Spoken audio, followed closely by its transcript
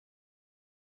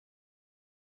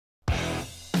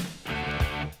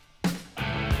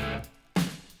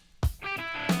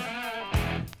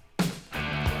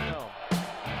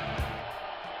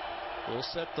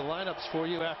We'll set the lineups for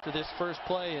you after this first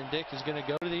play, and Dick is going to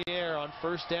go to the air on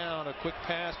first down. A quick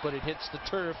pass, but it hits the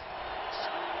turf.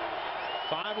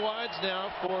 5 wides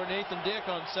now for Nathan Dick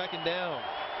on second down.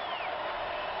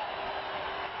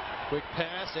 Quick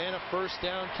pass and a first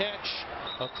down catch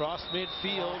across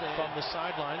midfield from the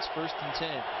sidelines, 1st and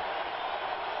 10.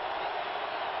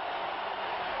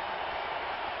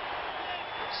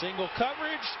 Single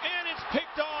coverage, and it's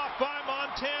picked off by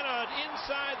Montana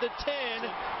inside the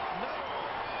 10.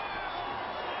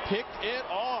 Picked it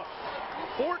off.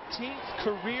 14th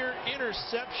career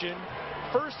interception.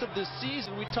 First of the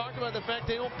season. We talked about the fact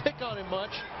they don't pick on him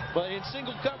much, but in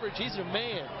single coverage, he's a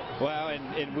man. Well,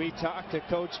 and we talked to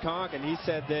Coach Conk, and he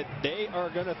said that they are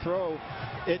going to throw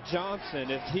at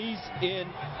Johnson if he's in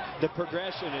the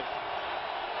progression.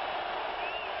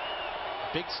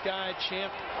 Big Sky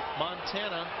champ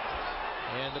Montana,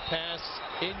 and the pass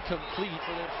incomplete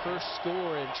for their first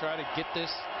score and try to get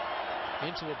this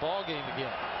into a ball game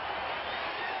again.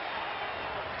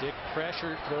 Dick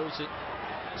pressure, throws it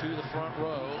to the front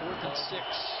row. 4th and 6.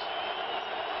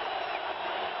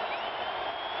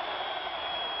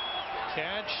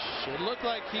 Catch. It looked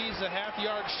like he's a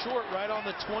half-yard short, right on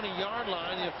the 20-yard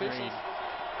line. The officials.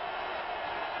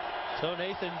 So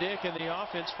Nathan Dick and the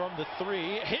offense from the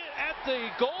 3 hit at the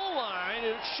goal line.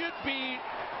 It should be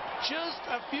just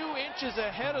a few inches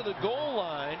ahead of the goal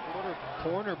line.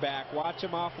 Cornerback, watch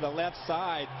him off of the left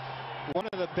side. One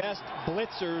of the best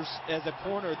blitzers as a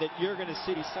corner that you're going to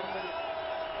see. Somebody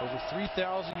over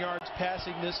 3,000 yards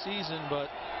passing this season, but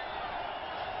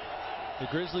the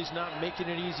Grizzlies not making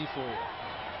it easy for you.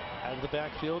 Out of the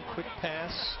backfield, quick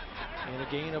pass, and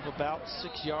a gain of about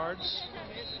 6 yards.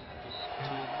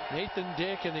 To Nathan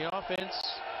Dick and the offense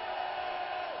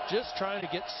just trying to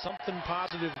get something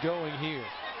positive going here.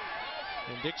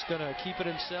 And Dick's going to keep it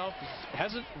himself.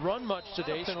 Hasn't run much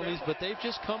today, penalties, but they've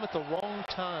just come at the wrong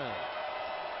time.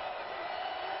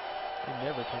 They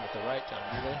never come at the right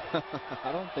time, do they?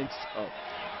 I don't think so.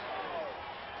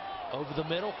 Over the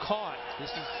middle, caught.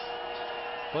 This is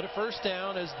but a first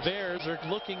down as Bears are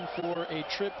looking for a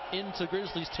trip into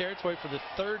Grizzlies territory for the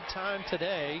 3rd time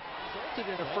today.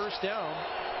 Resulted in a first down.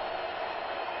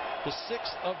 The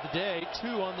 6th of the day, 2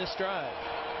 on this drive.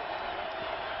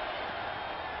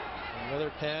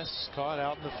 Another pass caught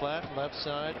out in the flat left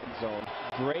side. So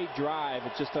great drive.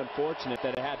 It's just unfortunate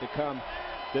that it had to come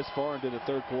this far into the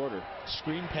 3rd quarter.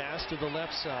 Screen pass to the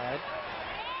left side.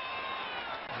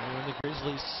 And when the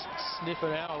Grizzlies sniff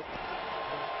it out.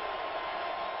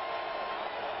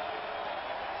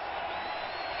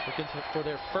 Looking for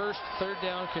their first 3rd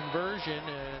down conversion.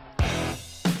 And